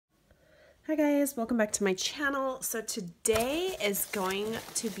Hi guys, welcome back to my channel. So today is going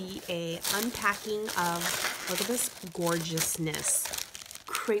to be a unpacking of, look at this gorgeousness,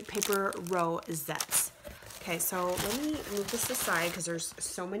 crepe paper rosettes. Okay, so let me move this aside because there's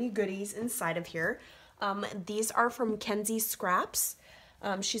so many goodies inside of here. These are from KENZISCRAPS.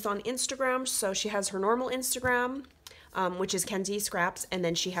 She's on Instagram, so she has her normal Instagram, which is KENZISCRAPS, and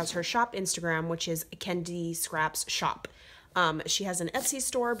then she has her shop Instagram, which is KENZISCRAPS shop. She has an Etsy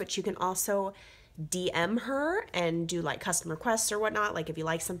store, but you can also DM her and do like custom requests or whatnot, like if you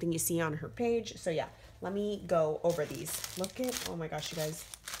like something you see on her page. So yeah, let me go over these. Look at, oh my gosh, you guys.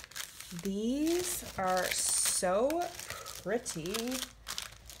 These are so pretty.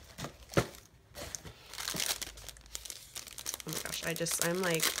 Oh my gosh, I'm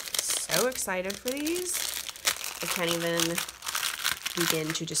like so excited for these. I can't even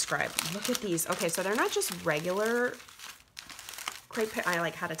begin to describe. Look at these. Okay, so they're not just regular crepe paper. I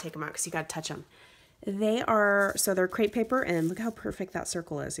like how to take them out because you got to touch them. They are, so they're crepe paper, and look how perfect that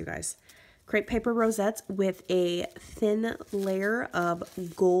circle is, you guys. Crepe paper rosettes with a thin layer of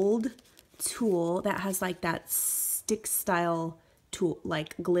gold tulle that has like that stick style tulle,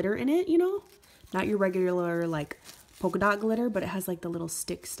 like glitter in it, you know? Not your regular like polka dot glitter, but it has like the little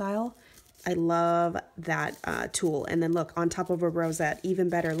stick style. I love that tulle. And then look, on top of a rosette, even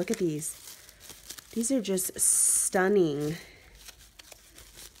better. Look at these. These are just stunning.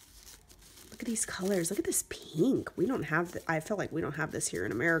 Look at these colors. Look at this pink. We don't have, I feel like we don't have this here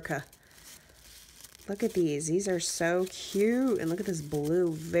in America. Look at these. These are so cute. And look at this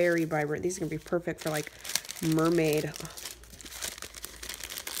blue, very vibrant. These are going to be perfect for like mermaid.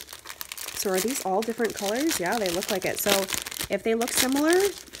 So are these all different colors? Yeah, they look like it. So if they look similar,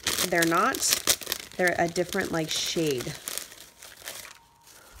 they're not. They're a different like shade.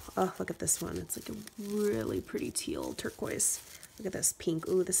 Oh, look at this one. It's like a really pretty teal turquoise. Look at this pink.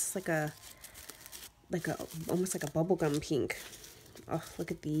 Ooh, this is like a almost like a bubblegum pink. Oh,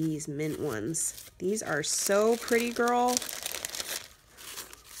 look at these mint ones. These are so pretty, girl.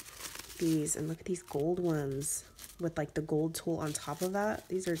 These, and look at these gold ones with like the gold tulle on top of that.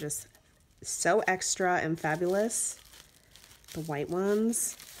 These are just so extra and fabulous. The white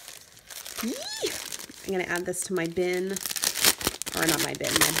ones. Yee! I'm gonna add this to my bin, or not my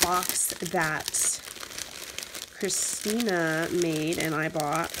bin, my box that Christina made and I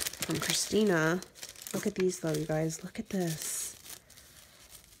bought from Christina. Look at these though, you guys. Look at this.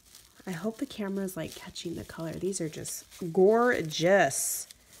 I hope the camera is like catching the color. These are just gorgeous.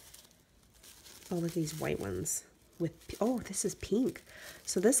 Oh, look at these white ones with, oh, this is pink.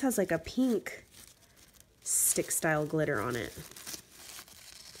 So this has like a pink stick style glitter on it.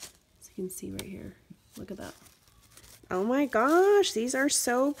 As you can see right here. Look at that. Oh my gosh, these are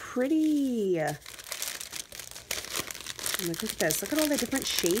so pretty. And look at this. Look at all the different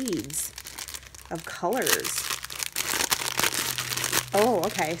shades of colors. Oh,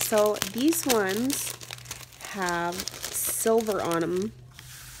 okay. So these ones have silver on them.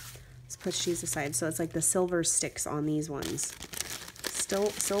 Let's push these aside. So it's like the silver sticks on these ones.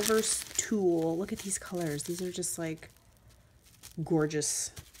 Still silver tulle. Look at these colors. These are just like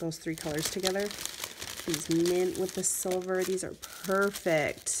gorgeous. Those three colors together. These mint with the silver. These are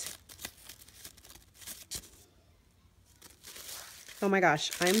perfect. Oh my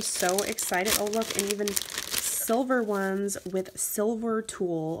gosh, I'm so excited. Oh look, and even silver ones with silver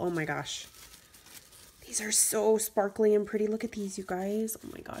tulle. Oh my gosh. These are so sparkly and pretty. Look at these, you guys. Oh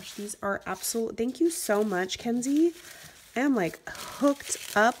my gosh, these are absolute. Thank you so much, Kenzi. I am like hooked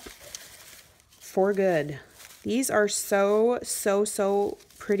up for good. These are so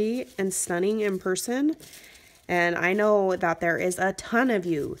pretty and stunning in person. And I know that there is a ton of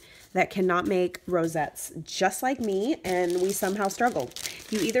you that cannot make rosettes just like me, and we somehow struggle.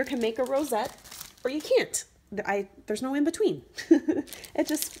 You either can make a rosette or you can't. There's no in between. It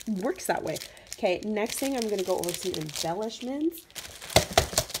just works that way. Okay, next thing I'm gonna go over some embellishments.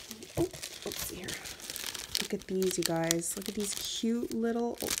 Oh, let's see here. Look at these, you guys. Look at these cute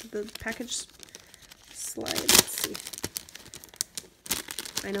little, oh, the package slide. Let's see.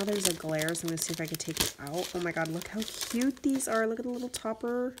 I know there's a glare, so I'm gonna see if I can take it out. Oh my god, look how cute these are. Look at the little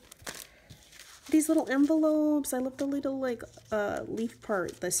topper. These little envelopes. I love the little like leaf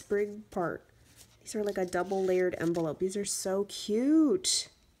part, the sprig part. These are like a double layered envelope. These are so cute.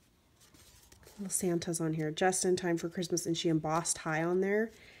 Little Santa's on here just in time for Christmas, and she embossed high on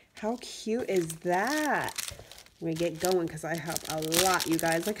there. How cute is that? I'm gonna get going because I have a lot, you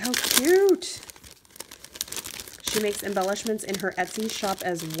guys. Look how cute. She makes embellishments in her Etsy shop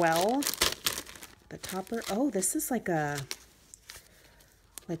as well. The topper. Oh, this is like a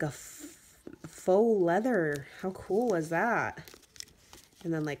faux leather. How cool is that?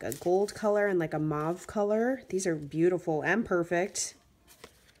 And then like a gold color and like a mauve color. These are beautiful and perfect.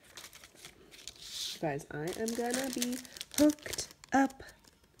 Guys, I am gonna be hooked up.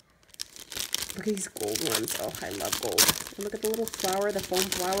 Look at these gold ones. Oh, I love gold. And look at the little flower, the foam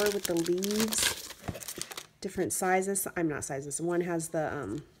flower with the leaves. Different sizes. I'm not sizes. One has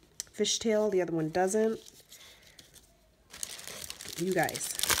the fishtail, the other one doesn't. You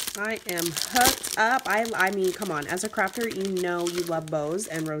guys, I am hooked up. I mean, come on. As a crafter, you know you love bows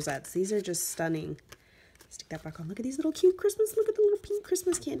and rosettes. These are just stunning. Stick that back on. Look at these little cute Christmas. Look at the little pink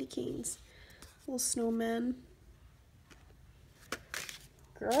Christmas candy canes. Little snowmen.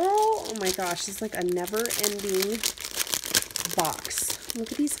 Girl, oh my gosh, this is like a never-ending box.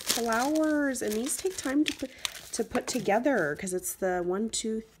 Look at these flowers, and these take time to put together because it's the 1,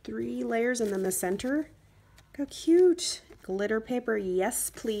 2, 3 layers and then the center. Look how cute. Glitter paper, yes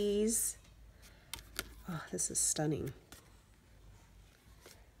please. Oh, this is stunning.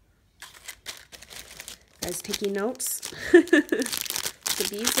 Guys, taking notes. Look at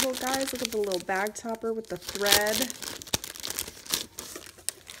these little guys. Look at the little bag topper with the thread.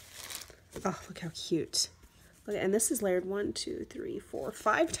 Oh, look how cute. Look, and this is layered 1, 2, 3, 4,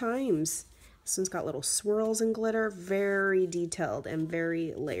 5 times. This one's got little swirls and glitter. Very detailed and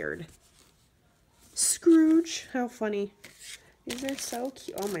very layered. Scrooge, how funny. These are so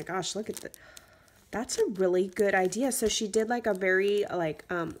cute. Oh my gosh, look at that. That's a really good idea. So she did like a very like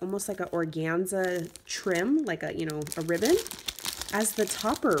almost like an organza trim, like a, you know, a ribbon as the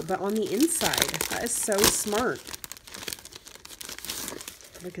topper, but on the inside. That is so smart.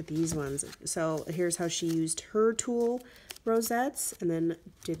 Look at these ones. So here's how she used her tulle rosettes and then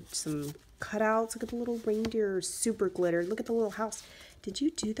did some cutouts. Look at the little reindeer, super glittered. Look at the little house. Did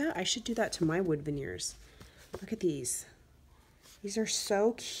you do that? I should do that to my wood veneers. Look at these. These are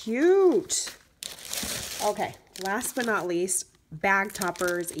so cute. Okay, last but not least, bag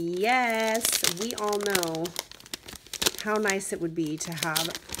toppers. Yes, we all know how nice it would be to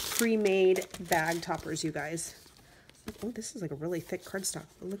have pre-made bag toppers, you guys. Oh, this is like a really thick cardstock.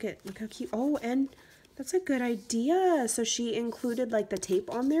 Look how cute. Oh, and that's a good idea. So she included like the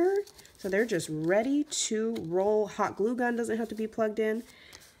tape on there. So they're just ready to roll. Hot glue gun doesn't have to be plugged in.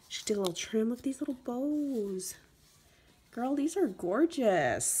 She did a little trim. Look at these little bows. Girl, these are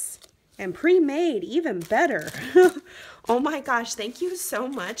gorgeous. And pre-made, even better. Oh my gosh, thank you so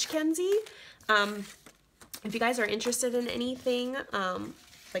much, Kenzi. If you guys are interested in anything,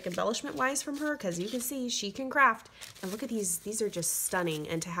 like embellishment wise from her, because you can see she can craft. And look at these are just stunning.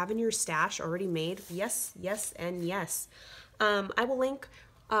 And to have in your stash already made, yes, yes, and yes. I will link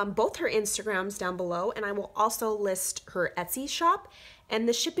both her Instagrams down below, and I will also list her Etsy shop. And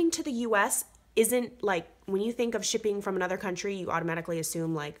the shipping to the US isn't like, when you think of shipping from another country, you automatically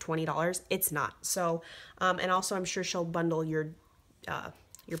assume like $20. It's not. So, and also I'm sure she'll bundle your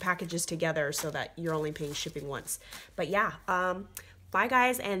packages together so that you're only paying shipping once. But yeah, bye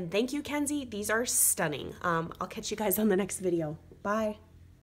guys, and thank you, Kenzi. These are stunning. I'll catch you guys on the next video. Bye.